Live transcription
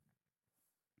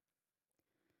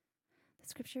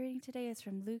Scripture reading today is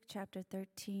from Luke chapter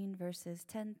 13, verses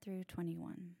 10 through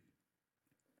 21.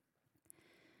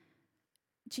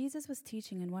 Jesus was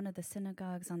teaching in one of the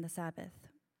synagogues on the Sabbath.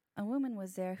 A woman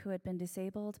was there who had been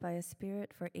disabled by a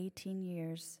spirit for 18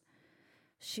 years.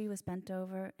 She was bent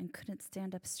over and couldn't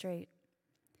stand up straight.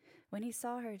 When he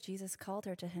saw her, Jesus called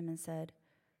her to him and said,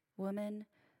 "Woman,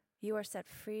 you are set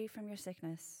free from your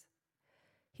sickness."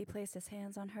 He placed his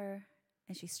hands on her,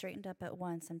 and she straightened up at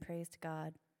once and praised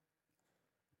God.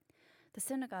 The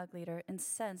synagogue leader,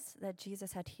 incensed that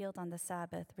Jesus had healed on the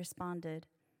Sabbath, responded,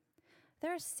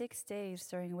 "There are 6 days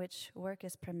during which work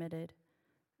is permitted.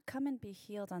 Come and be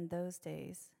healed on those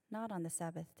days, not on the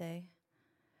Sabbath day."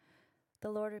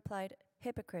 The Lord replied,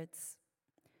 "Hypocrites!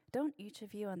 Don't each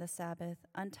of you on the Sabbath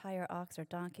untie your ox or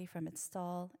donkey from its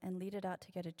stall and lead it out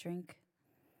to get a drink?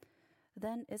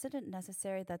 Then isn't it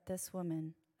necessary that this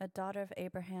woman, a daughter of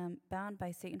Abraham, bound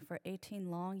by Satan for 18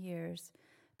 long years,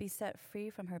 be set free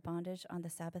from her bondage on the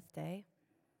Sabbath day?"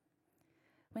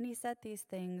 When he said these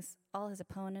things, all his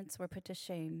opponents were put to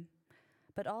shame,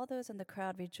 but all those in the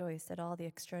crowd rejoiced at all the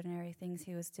extraordinary things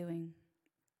he was doing.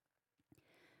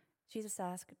 Jesus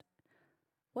asked,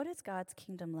 "What is God's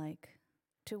kingdom like?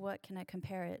 To what can I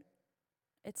compare it?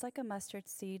 It's like a mustard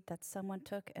seed that someone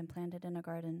took and planted in a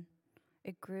garden.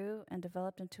 It grew and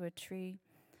developed into a tree,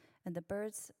 and the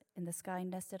birds in the sky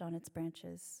nested on its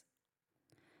branches."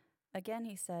 Again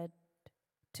he said,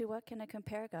 "To what can I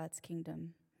compare God's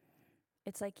kingdom?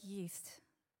 It's like yeast,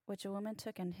 which a woman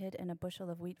took and hid in a bushel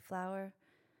of wheat flour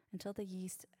until the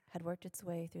yeast had worked its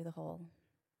way through the hole."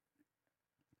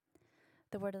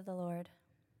 The word of the Lord.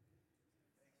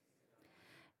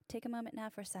 Take a moment now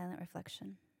for silent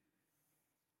reflection.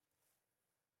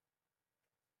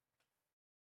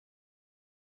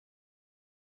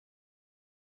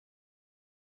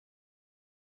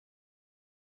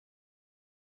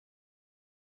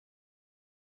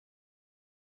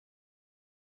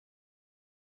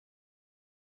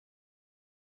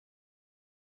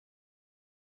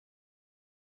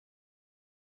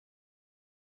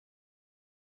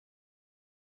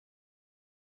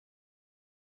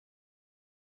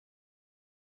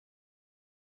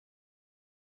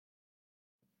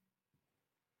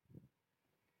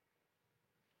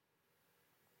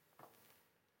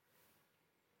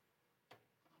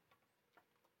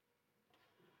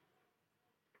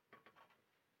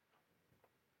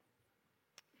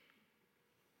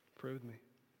 Pray with me.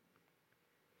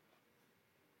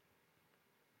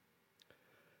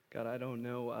 God, I don't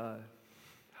know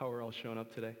how we're all showing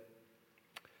up today.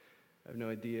 I have no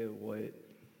idea what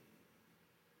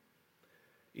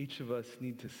each of us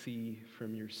need to see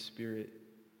from your Spirit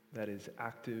that is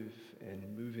active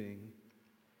and moving.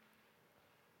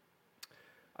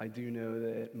 I do know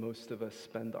that most of us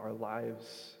spend our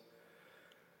lives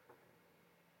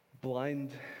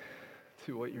blind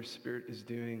to what your Spirit is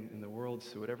doing in the world.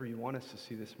 So whatever you want us to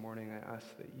see this morning, I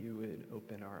ask that you would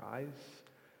open our eyes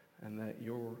and that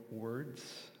your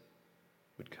words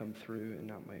would come through and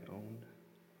not my own.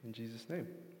 In Jesus' name.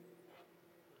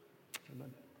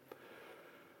 Amen.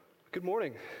 Good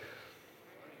morning.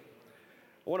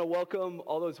 I want to welcome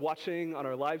all those watching on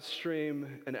our live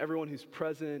stream and everyone who's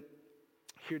present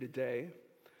here today.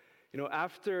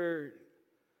 After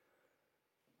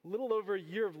a little over a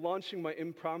year of launching my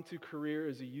impromptu career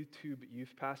as a YouTube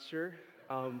youth pastor,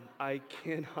 I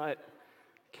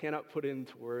cannot put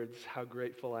into words how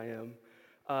grateful I am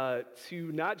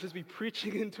to not just be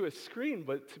preaching into a screen,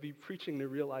 but to be preaching to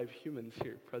real live humans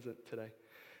here present today.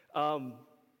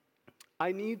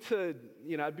 I need to,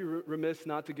 I'd be remiss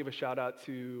not to give a shout out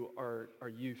to our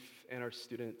youth and our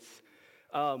students.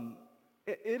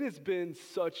 It has been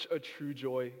such a true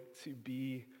joy to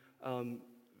be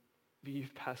the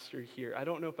youth pastor here. I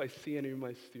don't know if I see any of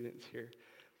my students here,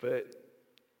 but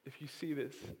if you see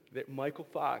this, Michael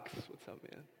Fox, what's up,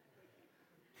 man?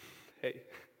 Hey,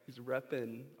 he's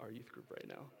repping our youth group right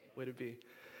now. Way to be.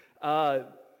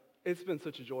 It's been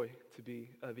such a joy to be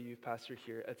the youth pastor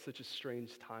here at such a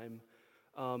strange time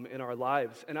in our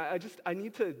lives. And I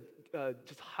need to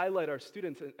just highlight our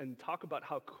students and talk about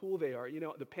how cool they are.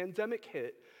 The pandemic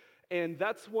hit, and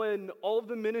that's when all of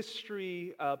the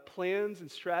ministry plans and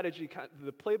strategy,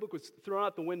 the playbook was thrown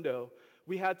out the window.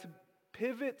 We had to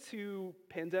pivot to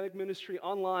pandemic ministry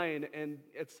online, and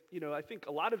it's, I think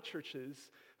a lot of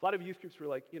churches, a lot of youth groups were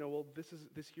like, well,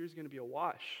 this year's going to be a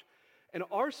wash. And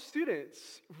our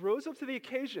students rose up to the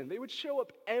occasion. They would show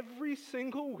up every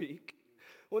single week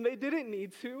when they didn't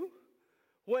need to,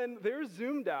 when they're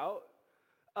Zoomed out.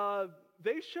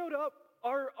 They showed up.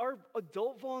 Our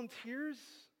adult volunteers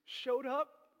showed up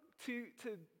to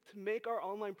make our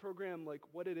online program like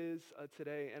what it is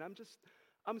today. And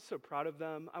I'm so proud of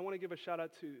them. I want to give a shout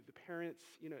out to the parents.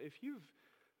 If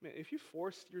you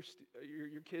forced your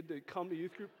kid to come to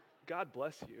youth group, God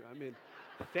bless you.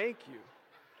 Thank you.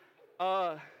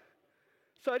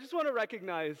 So I just want to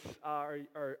recognize our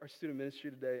student ministry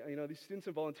today. These students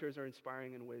and volunteers are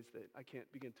inspiring in ways that I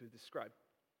can't begin to describe.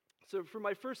 So for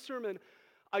my first sermon,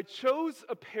 I chose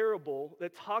a parable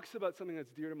that talks about something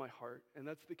that's dear to my heart, and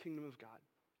that's the kingdom of God.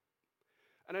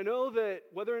 And I know that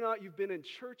whether or not you've been in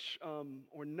church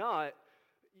or not,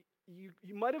 you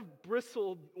might have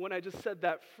bristled when I just said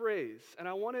that phrase. And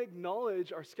I want to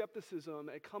acknowledge our skepticism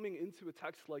at coming into a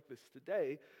text like this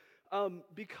today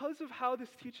because of how this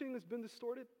teaching has been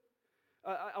distorted.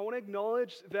 I want to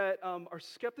acknowledge that our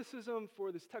skepticism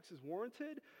for this text is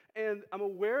warranted. And I'm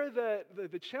aware that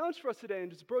the challenge for us today in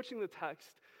just broaching the text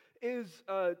is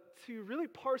to really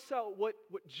parse out what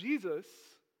Jesus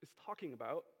is talking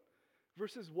about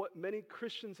versus what many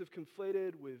Christians have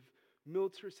conflated with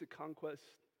militaristic conquest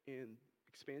and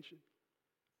expansion.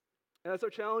 And that's our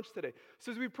challenge today.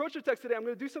 So as we approach our text today, I'm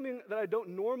going to do something that I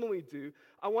don't normally do.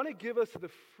 I want to give us the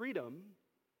freedom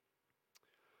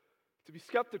to be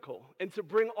skeptical and to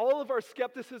bring all of our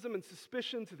skepticism and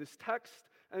suspicion to this text.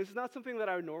 And it's not something that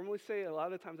I would normally say. A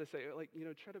lot of the times I say,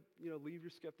 try to, leave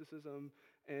your skepticism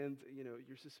and,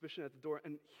 your suspicion at the door.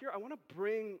 And here I want us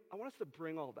to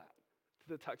bring all that to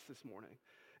the text this morning.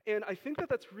 And I think that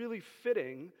that's really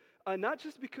fitting, not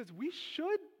just because we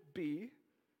should be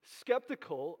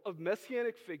skeptical of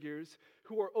messianic figures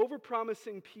who are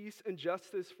overpromising peace and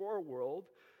justice for our world,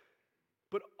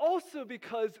 but also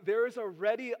because there is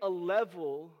already a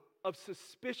level of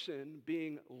suspicion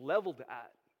being leveled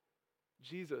at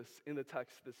Jesus in the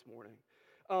text this morning.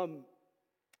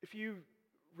 If you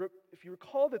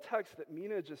recall the text that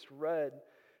Mina just read,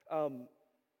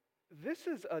 this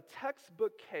is a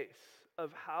textbook case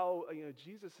of how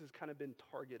Jesus has kind of been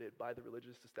targeted by the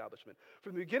religious establishment.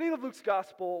 From the beginning of Luke's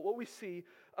gospel, what we see,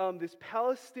 this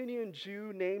Palestinian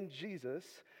Jew named Jesus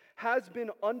has been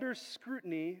under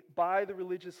scrutiny by the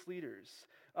religious leaders.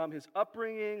 His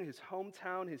upbringing, his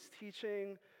hometown, his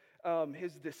teaching,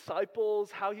 his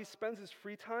disciples, how he spends his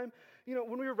free time.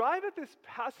 When we arrive at this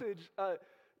passage,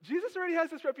 Jesus already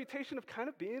has this reputation of kind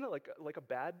of being like a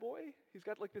bad boy. He's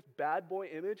got like this bad boy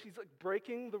image. He's like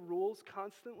breaking the rules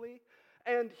constantly.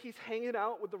 And he's hanging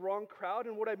out with the wrong crowd.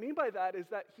 And what I mean by that is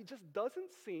that he just doesn't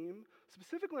seem,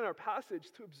 specifically in our passage,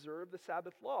 to observe the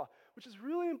Sabbath law, which is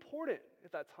really important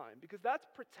at that time because that's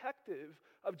protective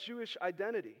of Jewish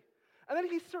identity. And then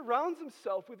he surrounds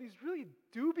himself with these really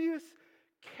dubious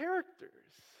characters,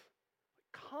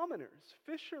 like commoners,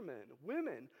 fishermen,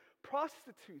 women,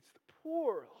 prostitutes, the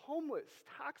poor, homeless,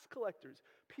 tax collectors,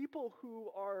 people who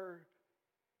are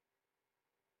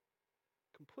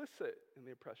complicit in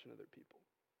the oppression of their people.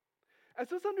 And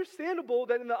so it's understandable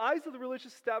that in the eyes of the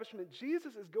religious establishment,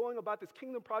 Jesus is going about this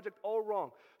kingdom project all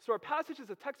wrong. So our passage is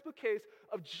a textbook case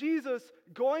of Jesus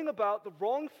going about the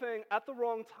wrong thing at the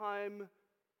wrong time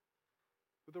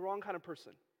with the wrong kind of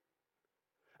person.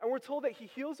 And we're told that he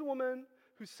heals a woman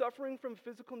who's suffering from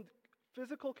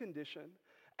physical condition,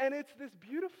 and it's this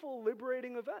beautiful,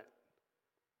 liberating event,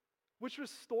 which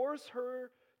restores her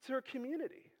to her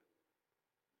community.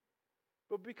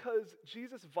 But because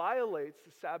Jesus violates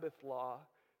the Sabbath law,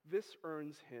 this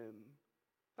earns him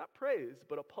not praise,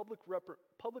 but a public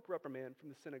reprimand from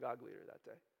the synagogue leader that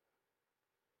day.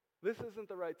 This isn't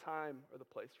the right time or the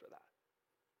place for that.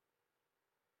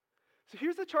 So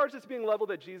here's the charge that's being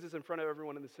leveled at Jesus in front of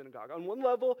everyone in the synagogue. On one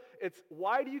level, it's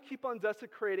why do you keep on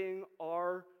desecrating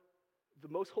the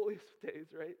most holiest days,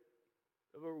 right,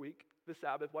 of our week, the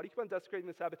Sabbath? Why do you keep on desecrating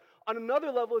the Sabbath? On another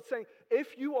level, it's saying,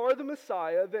 if you are the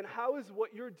Messiah, then how is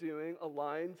what you're doing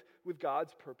aligned with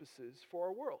God's purposes for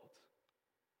our world?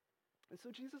 And so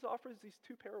Jesus offers these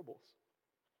two parables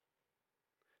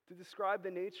to describe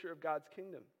the nature of God's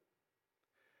kingdom.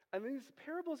 And these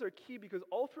parables are key because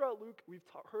all throughout Luke, we've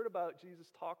heard about Jesus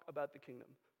talk about the kingdom.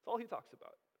 That's all he talks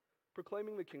about,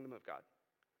 proclaiming the kingdom of God.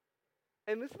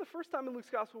 And this is the first time in Luke's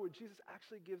gospel where Jesus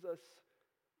actually gives us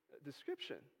a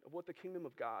description of what the kingdom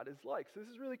of God is like. So this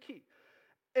is really key.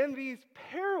 And these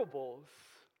parables,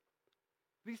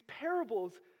 these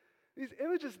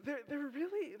images, they're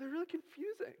really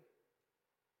confusing.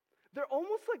 They're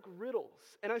almost like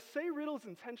riddles. And I say riddles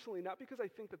intentionally, not because I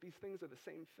think that these things are the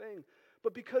same thing,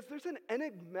 but because there's an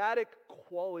enigmatic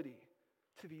quality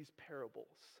to these parables.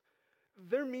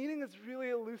 Their meaning is really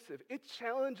elusive. It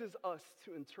challenges us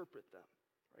to interpret them,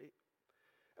 right?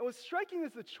 And what's striking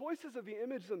is the choices of the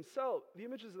images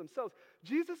themselves.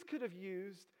 Jesus could have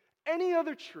used any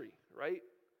other tree, right,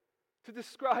 to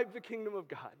describe the kingdom of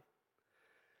God.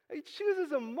 He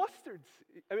chooses a mustard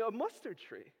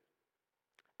tree.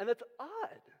 And that's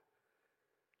odd.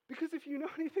 Because if you know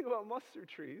anything about mustard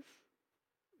trees,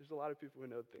 there's a lot of people who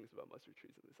know things about mustard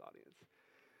trees in this audience.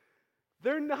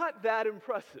 They're not that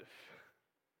impressive.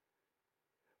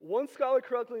 One scholar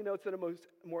correctly notes that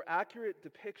a more accurate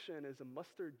depiction is a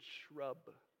mustard shrub.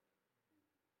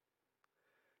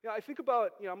 Yeah, I think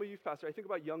about, I'm a youth pastor, I think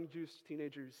about young Jewish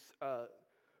teenagers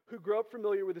who grow up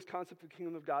familiar with this concept of the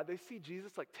kingdom of God. They see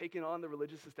Jesus like taking on the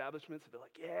religious establishments, and they're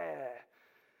like, yeah.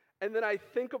 And then I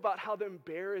think about how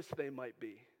embarrassed they might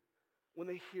be when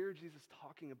they hear Jesus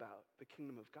talking about the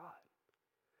kingdom of God.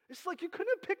 It's like, you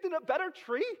couldn't have picked a better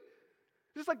tree?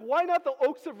 It's like, why not the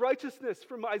oaks of righteousness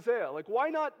from Isaiah? Like, why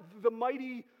not the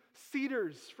mighty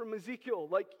cedars from Ezekiel?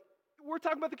 Like, we're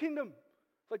talking about the kingdom.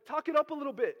 Like, talk it up a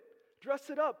little bit. Dress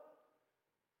it up.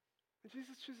 And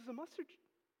Jesus chooses a mustard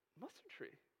tree.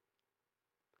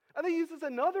 And he uses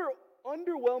another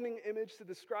underwhelming image to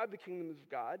describe the kingdom of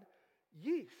God,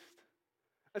 yeast.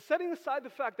 And setting aside the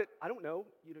fact that, I don't know,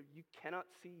 you cannot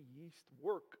see yeast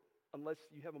work unless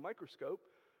you have a microscope,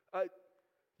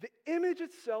 the image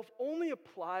itself only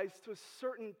applies to a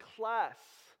certain class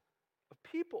of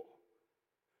people.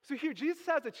 So here, Jesus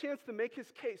has a chance to make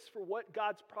his case for what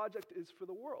God's project is for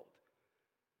the world.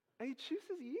 And he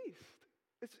chooses yeast.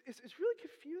 It's really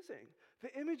confusing.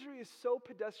 The imagery is so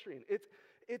pedestrian. It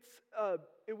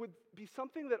would be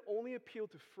something that only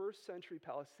appealed to first century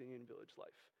Palestinian village life.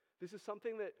 This is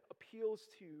something that appeals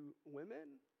to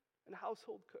women and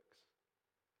household cooks.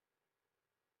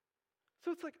 So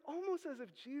it's like almost as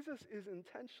if Jesus is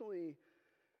intentionally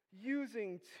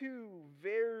using two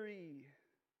very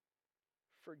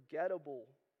forgettable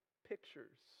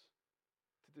pictures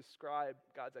to describe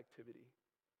God's activity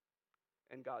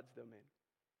and God's domain.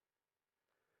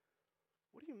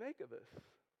 What do you make of this?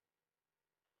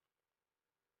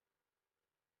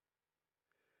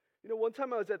 One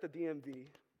time I was at the DMV,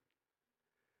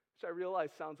 which I realize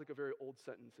sounds like a very old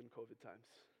sentence in COVID times.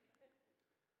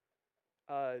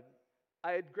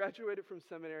 I had graduated from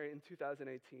seminary in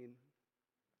 2018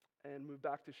 and moved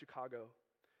back to Chicago,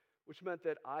 which meant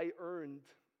that I earned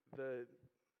the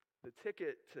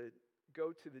ticket to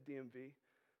go to the DMV,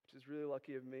 which is really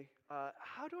lucky of me.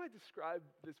 How do I describe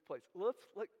this place? Do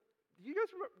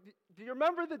you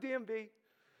remember the DMV? Do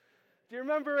you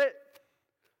remember it?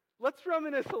 Let's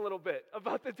reminisce a little bit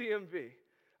about the DMV.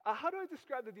 How do I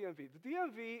describe the DMV? The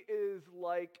DMV is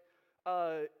like,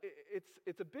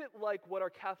 it's a bit like what our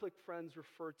Catholic friends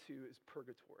refer to as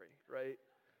purgatory, right?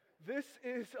 This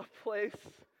is a place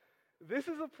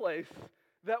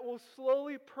that will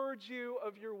slowly purge you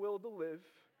of your will to live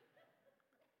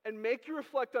and make you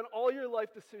reflect on all your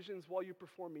life decisions while you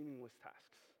perform meaningless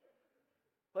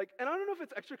tasks. And I don't know if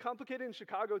it's extra complicated in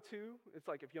Chicago too. It's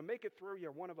like, if you make it through,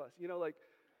 you're one of us.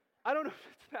 I don't know if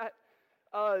it's that.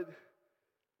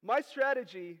 My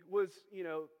strategy was,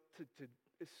 to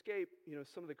escape,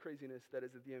 some of the craziness that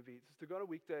is at the DMV. It's to go on a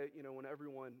weekday, when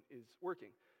everyone is working.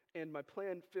 And my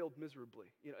plan failed miserably.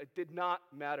 It did not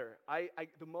matter.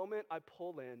 The moment I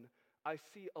pull in, I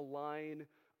see a line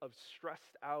of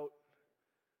stressed out,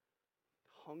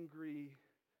 hungry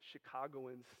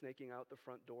Chicagoans snaking out the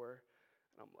front door.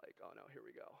 And I'm like, oh no, here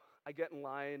we go. I get in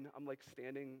line. I'm like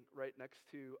standing right next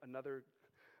to another.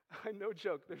 No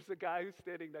joke, there's a guy who's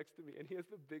standing next to me, and he has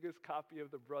the biggest copy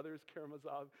of the Brothers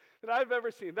Karamazov that I've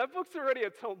ever seen. That book's already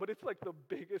at home, but it's like the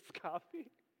biggest copy.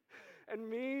 And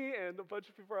me and a bunch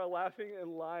of people are laughing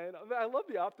in line. I love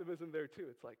the optimism there, too.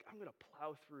 It's like, I'm going to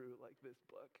plow through like this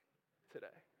book today.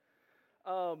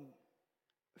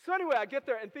 So anyway, I get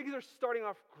there, and things are starting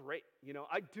off great.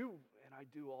 I do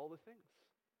all the things.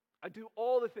 I do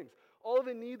all the things, all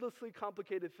the needlessly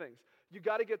complicated things. You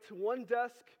got to get to one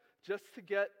desk just to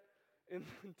get in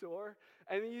the door,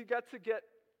 and then you got to get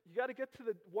to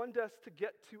the one desk to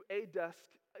get to a desk,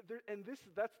 and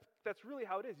that's really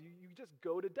how it is. You just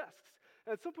go to desks,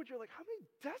 and at some point you're like, how many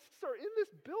desks are in this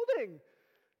building?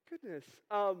 Goodness.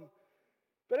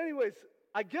 But anyways,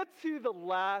 I get to the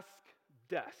last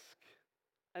desk,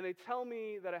 and they tell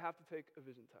me that I have to take a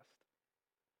vision test.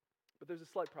 But there's a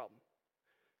slight problem,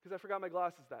 because I forgot my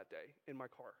glasses that day in my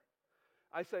car.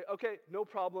 I say, okay, no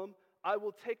problem. I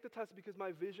will take the test because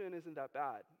my vision isn't that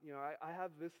bad. I have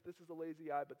this is a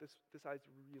lazy eye, but this eye's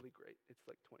really great. It's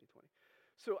like 20/20.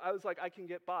 So I was like, I can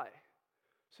get by.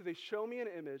 So they show me an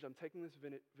image. I'm taking this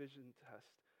vision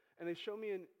test. And they show me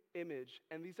an image,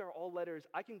 and these are all letters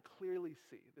I can clearly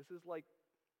see. This is like,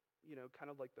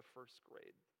 kind of like the first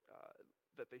grade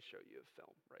that they show you of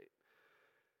film, right?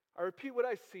 I repeat what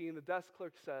I see, and the desk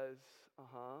clerk says,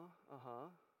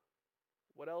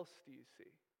 what else do you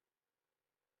see?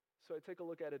 So I take a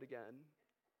look at it again,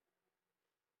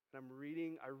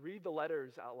 And I read the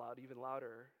letters out loud, even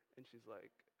louder, and she's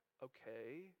like,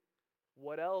 okay,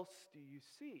 what else do you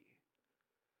see?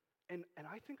 And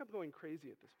I think I'm going crazy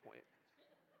at this point.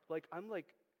 I'm like,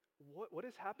 what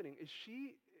is happening?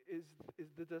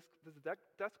 Does the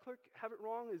desk clerk have it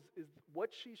wrong? Is what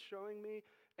she's showing me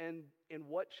and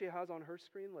what she has on her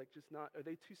screen, are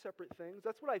they two separate things?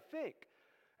 That's what I think.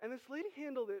 And this lady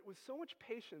handled it with so much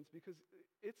patience because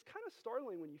it's kind of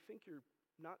startling when you think you're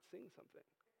not seeing something.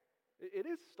 It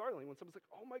is startling when someone's like,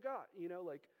 oh my God,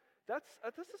 that's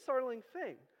a startling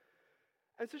thing.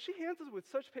 And so she handles it with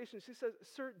such patience. She says,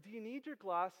 sir, do you need your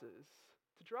glasses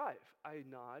to drive? I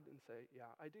nod and say, yeah,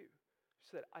 I do. She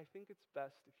said, I think it's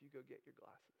best if you go get your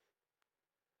glasses.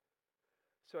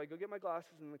 So I go get my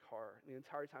glasses in the car, and the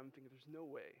entire time I'm thinking, there's no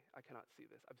way I cannot see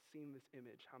this. I've seen this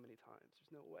image how many times?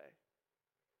 There's no way.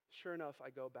 Sure enough, I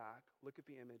go back, look at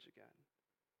the image again,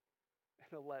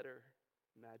 and a letter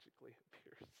magically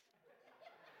appears.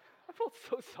 I felt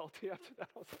so salty after that.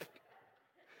 I was like,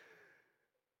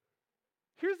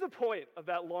 here's the point of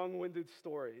that long-winded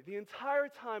story. The entire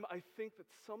time I think that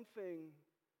something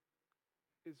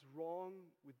is wrong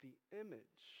with the image.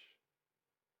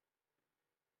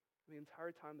 The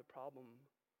entire time the problem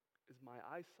is my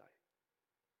eyesight.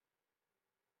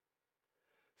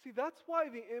 See, that's why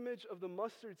the image of the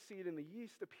mustard seed and the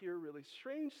yeast appear really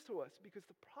strange to us, because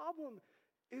the problem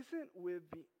isn't with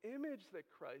the image that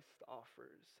Christ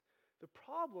offers. The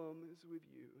problem is with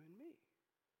you and me.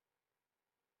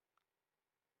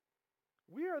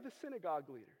 We are the synagogue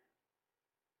leader.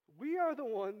 We are the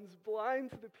ones blind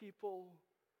to the people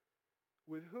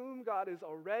with whom God is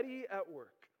already at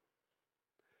work.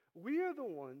 We are the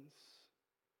ones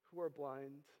who are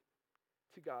blind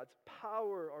to God's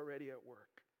power already at work.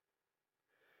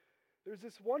 There's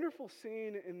this wonderful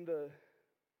scene in the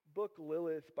book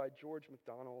Lilith by George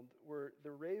MacDonald where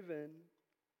the raven,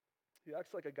 who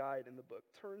acts like a guide in the book,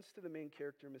 turns to the main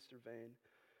character, Mr. Vane,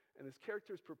 and this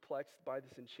character is perplexed by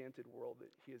this enchanted world that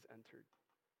he has entered.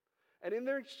 And in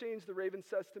their exchange, the raven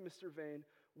says to Mr. Vane,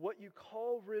 what you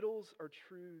call riddles are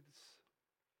truths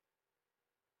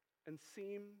and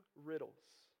seem riddles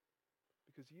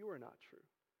because you are not true.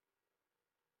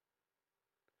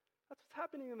 That's what's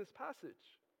happening in this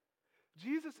passage.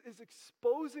 Jesus is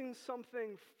exposing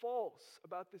something false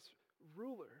about this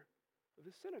ruler of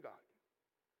the synagogue.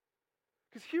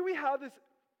 Because here we have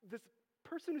this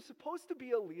person who's supposed to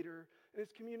be a leader in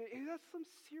his community. He has some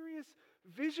serious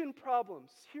vision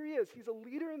problems. Here he is. He's a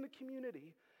leader in the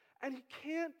community, and he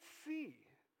can't see.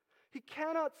 He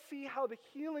cannot see how the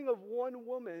healing of one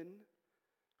woman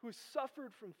who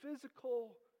suffered from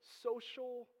physical,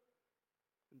 social,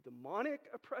 and demonic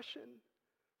oppression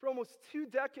for almost 2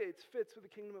 decades fits with the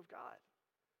kingdom of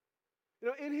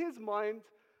God. In his mind,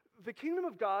 the kingdom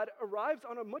of God arrives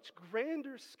on a much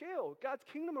grander scale. God's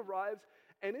kingdom arrives,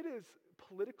 and it is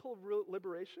political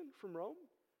liberation from Rome.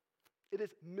 It is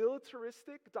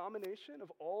militaristic domination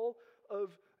of all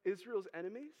of Israel's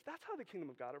enemies. That's how the kingdom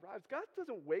of God arrives. God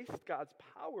doesn't waste God's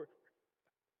power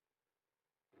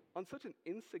on such an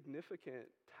insignificant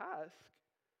task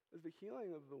as the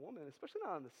healing of the woman, especially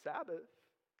not on the Sabbath.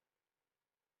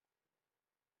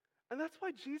 And that's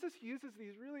why Jesus uses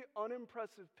these really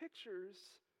unimpressive pictures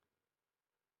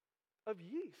of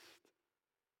yeast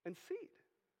and seed.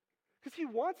 Because he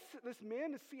wants this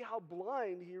man to see how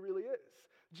blind he really is.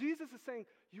 Jesus is saying,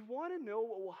 you want to know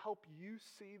what will help you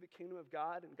see the kingdom of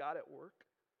God and God at work?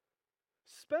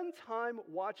 Spend time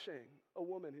watching a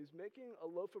woman who's making a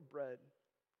loaf of bread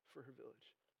for her village.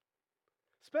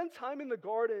 Spend time in the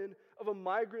garden of a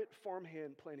migrant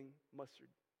farmhand planting mustard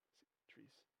trees.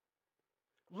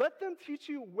 Let them teach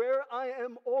you where I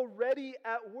am already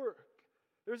at work.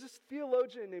 There's this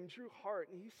theologian named Drew Hart,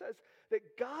 and he says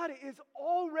that God is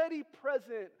already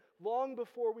present long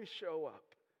before we show up.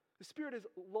 The Spirit is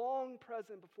long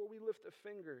present before we lift a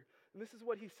finger. And this is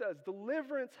what he says.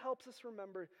 Deliverance helps us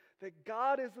remember that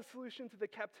God is the solution to the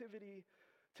captivity,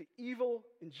 to evil,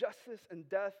 injustice, and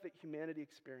death that humanity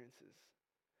experiences.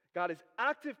 God is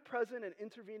active, present, and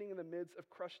intervening in the midst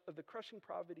of the crushing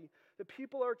poverty that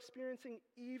people are experiencing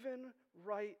even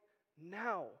right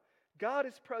now. God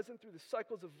is present through the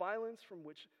cycles of violence from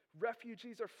which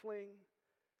refugees are fleeing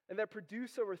and that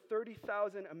produce over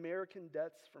 30,000 American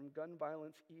deaths from gun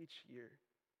violence each year.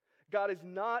 God has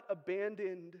not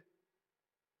abandoned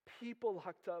people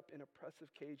locked up in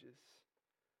oppressive cages,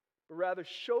 but rather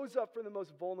shows up for the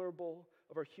most vulnerable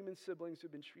of our human siblings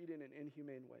who've been treated in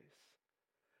inhumane ways.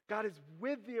 God is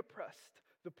with the oppressed,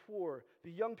 the poor,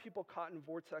 the young people caught in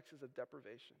vortexes of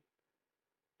deprivation,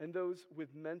 and those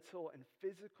with mental and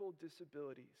physical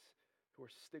disabilities who are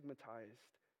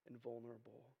stigmatized and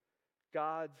vulnerable.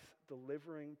 God's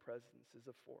delivering presence is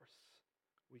a force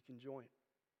we can join.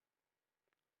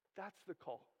 That's the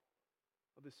call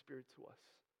of the Spirit to us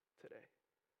today.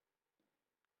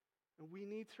 And we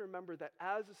need to remember that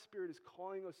as the Spirit is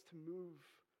calling us to move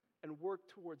and work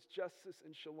towards justice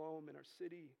and shalom in our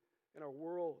city, in our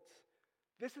world,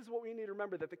 this is what we need to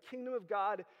remember, that the kingdom of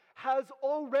God has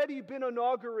already been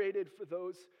inaugurated for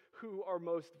those who are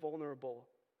most vulnerable.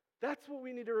 That's what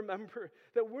we need to remember,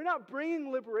 that we're not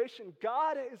bringing liberation.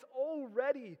 God is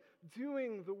already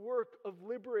doing the work of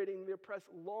liberating the oppressed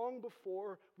long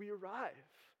before we arrive.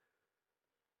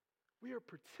 We are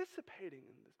participating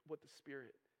in what the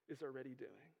Spirit is already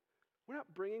doing. We're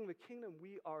not bringing the kingdom,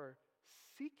 we are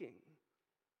seeking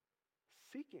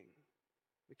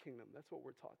the kingdom. That's what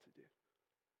we're taught to do.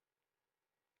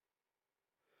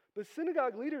 But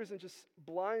synagogue leader isn't just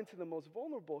blind to the most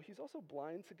vulnerable, he's also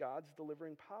blind to God's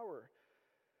delivering power.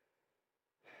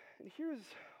 And here's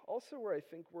also where I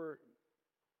think we're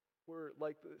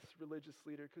like this religious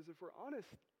leader, because if we're honest,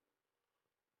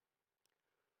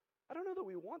 I don't know that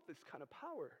we want this kind of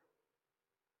power.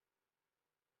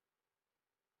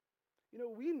 You know,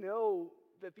 we know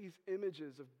that these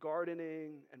images of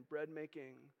gardening and bread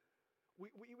making,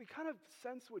 we kind of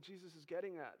sense what Jesus is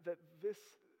getting at, that this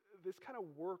kind of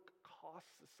work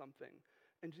costs us something.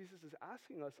 And Jesus is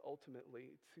asking us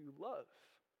ultimately to love.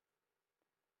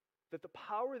 That the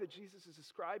power that Jesus is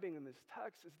describing in this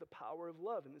text is the power of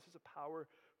love. And this is a power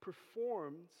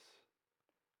performed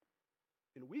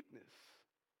in weakness.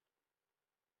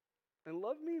 And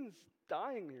love means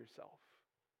dying to yourself.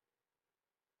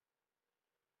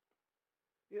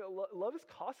 You know, love is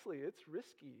costly, it's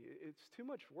risky, it's too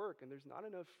much work, and there's not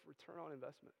enough return on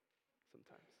investment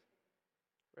sometimes,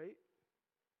 right?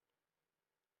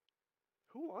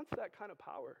 Who wants that kind of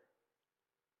power?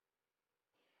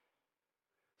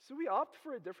 So we opt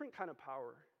for a different kind of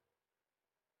power.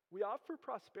 We opt for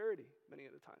prosperity many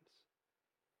of the times.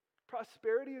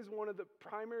 Prosperity is one of the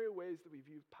primary ways that we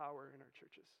view power in our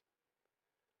churches.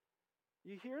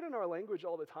 You hear it in our language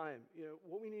all the time. You know,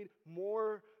 what we need,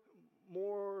 more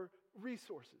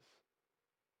resources,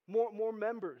 more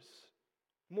members,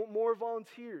 more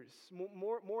volunteers,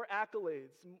 more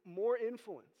accolades, more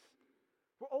influence.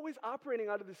 We're always operating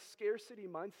out of this scarcity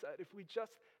mindset. If we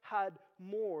just had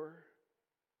more,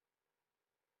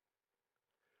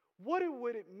 what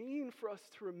would it mean for us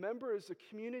to remember as a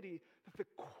community that the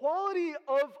quality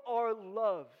of our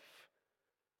love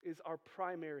is our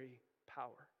primary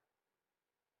power?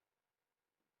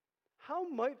 How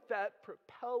might that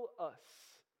propel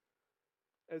us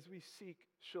as we seek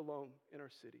shalom in our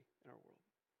city, in our world?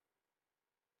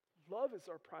 Love is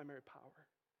our primary power.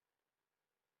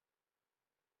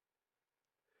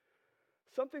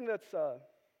 Something that's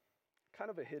kind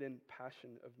of a hidden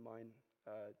passion of mine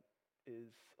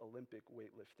is Olympic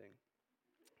weightlifting.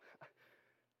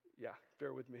 Yeah,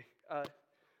 bear with me.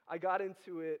 I got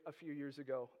into it a few years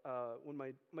ago when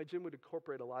my gym would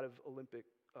incorporate a lot of Olympic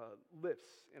lifts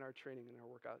in our training and our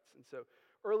workouts. And so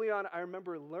early on, I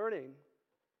remember learning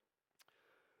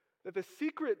that the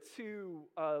secret to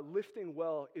lifting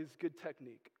well is good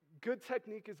technique. Good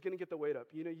technique is going to get the weight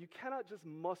up. You know, you cannot just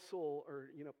muscle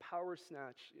or, power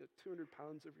snatch 200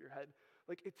 pounds over your head.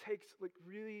 Like, it takes,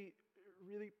 really,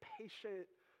 really patient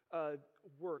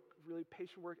work, and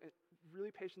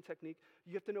really patient technique.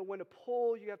 You have to know when to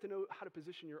pull. You have to know how to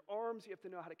position your arms. You have to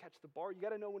know how to catch the bar. You got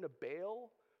to know when to bail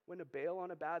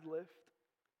on a bad lift.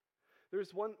 There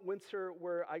was one winter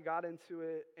where I got into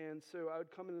it, and so I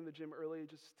would come into the gym early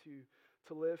just to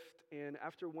lift. And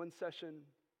after one session,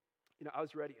 I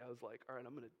was ready. I was like, all right,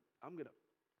 I'm gonna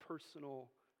personal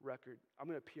record. I'm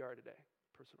gonna PR today,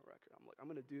 personal record. I'm like, I'm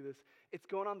gonna do this. It's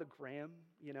going on the gram,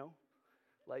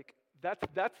 like that's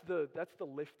the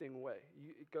lifting way.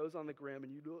 It goes on the gram,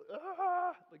 and you do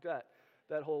like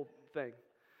that whole thing.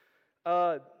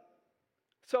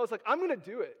 So I was like, I'm going to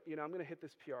do it. I'm going to hit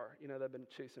this PR, that I've been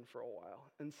chasing for a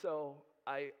while. And so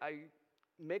I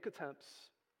make attempts,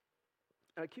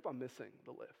 and I keep on missing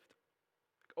the lift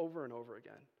over and over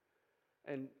again.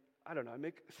 And I don't know, I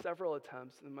make several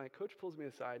attempts, and my coach pulls me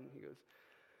aside, and he goes,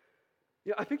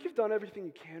 I think you've done everything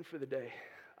you can for the day.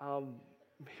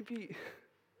 Maybe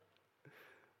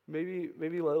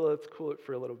let's cool it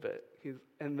for a little bit.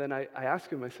 And then I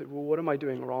asked him, I said, well, what am I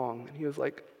doing wrong? And he was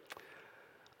like,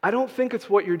 I don't think it's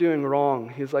what you're doing wrong.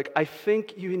 He's like, I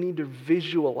think you need to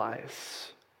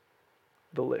visualize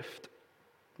the lift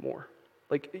more.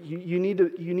 Like, you need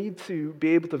to be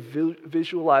able to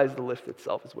visualize the lift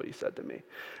itself, is what he said to me.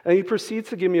 And he proceeds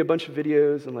to give me a bunch of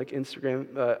videos and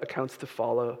Instagram accounts to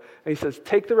follow. And he says,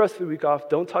 take the rest of the week off,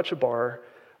 don't touch a bar,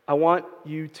 I want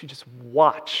you to just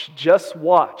watch.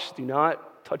 Do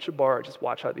not touch a bar, just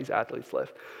watch how these athletes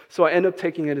lift. So I end up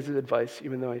taking it as advice,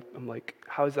 even though I'm like,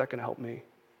 how is that going to help me?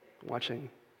 Watching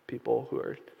people who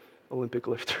are Olympic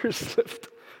lifters lift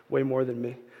way more than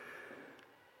me.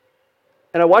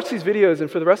 And I watched these videos, and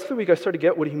for the rest of the week, I started to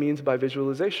get what he means by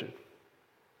visualization.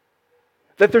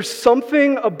 That there's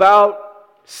something about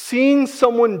seeing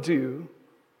someone do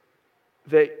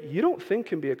that you don't think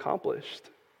can be accomplished,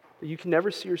 that you can never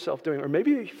see yourself doing, or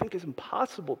maybe you think is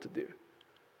impossible to do.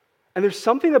 And there's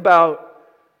something about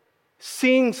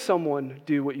seeing someone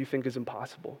do what you think is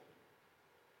impossible.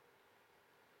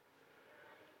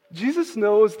 Jesus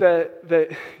knows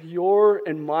that your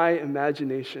and my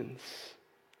imaginations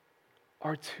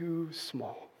are too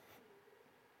small.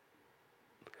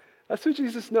 That's what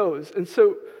Jesus knows. And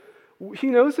so he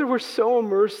knows that we're so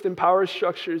immersed in power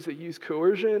structures that use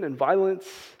coercion and violence,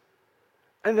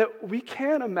 and that we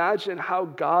can't imagine how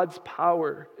God's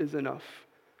power is enough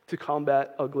to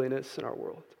combat ugliness in our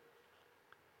world.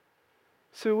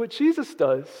 So what Jesus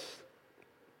does,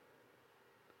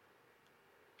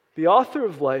 the author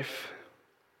of life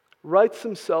writes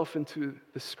himself into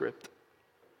the script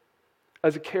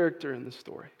as a character in the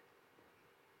story.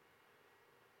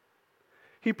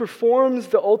 He performs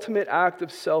the ultimate act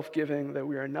of self-giving that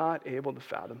we are not able to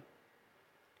fathom.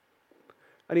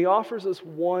 And he offers us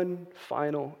one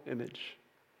final image,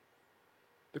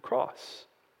 the cross.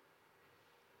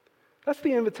 That's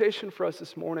the invitation for us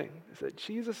this morning, is that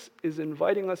Jesus is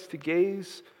inviting us to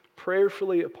gaze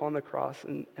prayerfully upon the cross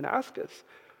and ask us,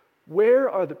 where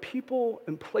are the people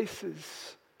and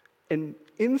places and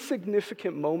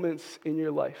insignificant moments in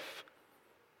your life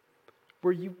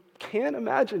where you can't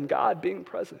imagine God being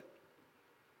present?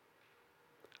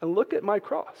 And look at my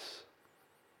cross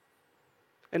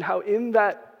and how in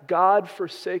that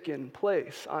God-forsaken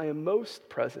place I am most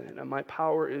present and my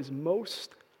power is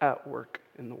most at work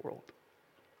in the world.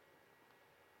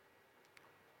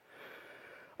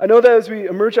 I know that as we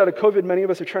emerge out of COVID, many of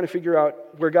us are trying to figure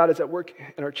out where God is at work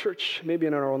in our church, maybe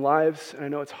in our own lives, and I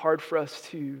know it's hard for us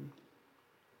to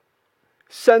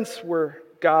sense where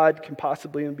God can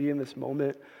possibly be in this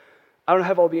moment. I don't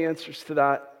have all the answers to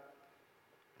that,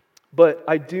 but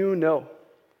I do know.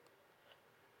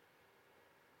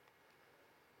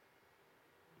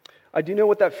 I do know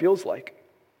what that feels like.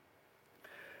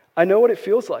 I know what it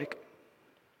feels like.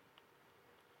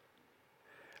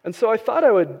 And so I thought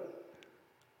I would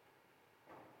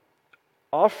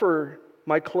offer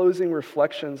my closing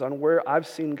reflections on where I've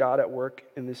seen God at work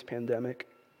in this pandemic,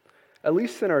 at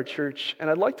least in our church, and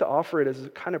I'd like to offer it as a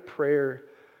kind of prayer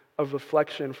of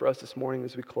reflection for us this morning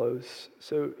as we close.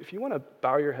 So if you want to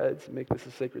bow your heads and make this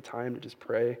a sacred time to just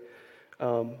pray.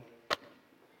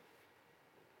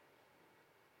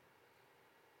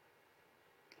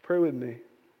 Pray with me.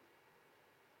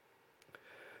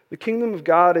 The kingdom of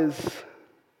God is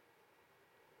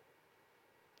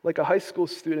like a high school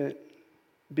student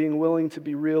being willing to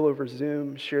be real over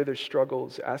Zoom, share their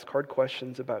struggles, ask hard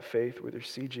questions about faith with their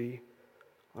CG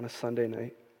on a Sunday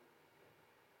night.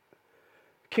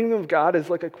 The kingdom of God is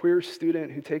like a queer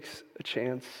student who takes a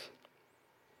chance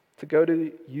to go to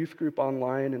the youth group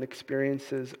online and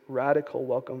experiences radical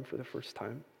welcome for the first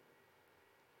time.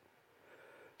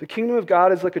 The kingdom of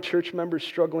God is like a church member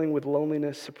struggling with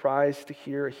loneliness, surprised to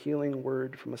hear a healing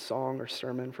word from a song or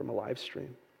sermon from a live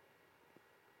stream.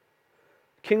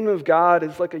 The kingdom of God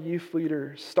is like a youth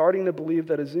leader starting to believe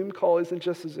that a Zoom call isn't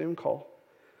just a Zoom call,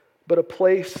 but a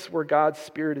place where God's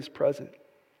Spirit is present.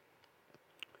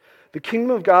 The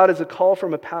kingdom of God is a call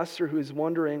from a pastor who is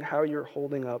wondering how you're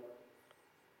holding up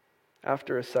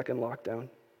after a second lockdown.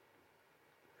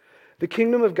 The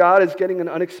kingdom of God is getting an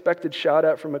unexpected shout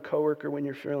out from a coworker when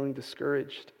you're feeling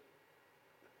discouraged.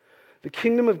 The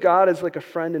kingdom of God is like a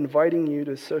friend inviting you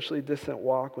to a socially distant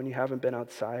walk when you haven't been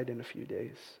outside in a few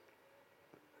days.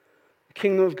 The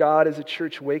kingdom of God is a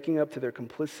church waking up to their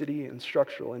complicity and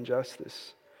structural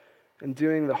injustice and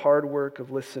doing the hard work of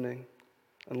listening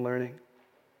and learning.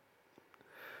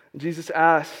 And Jesus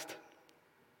asked,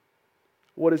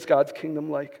 what is God's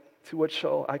kingdom like? To what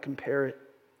shall I compare it?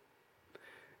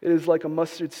 It is like a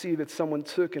mustard seed that someone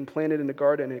took and planted in the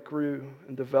garden. It grew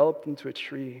and developed into a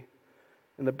tree,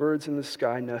 and the birds in the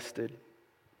sky nested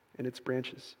in its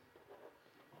branches.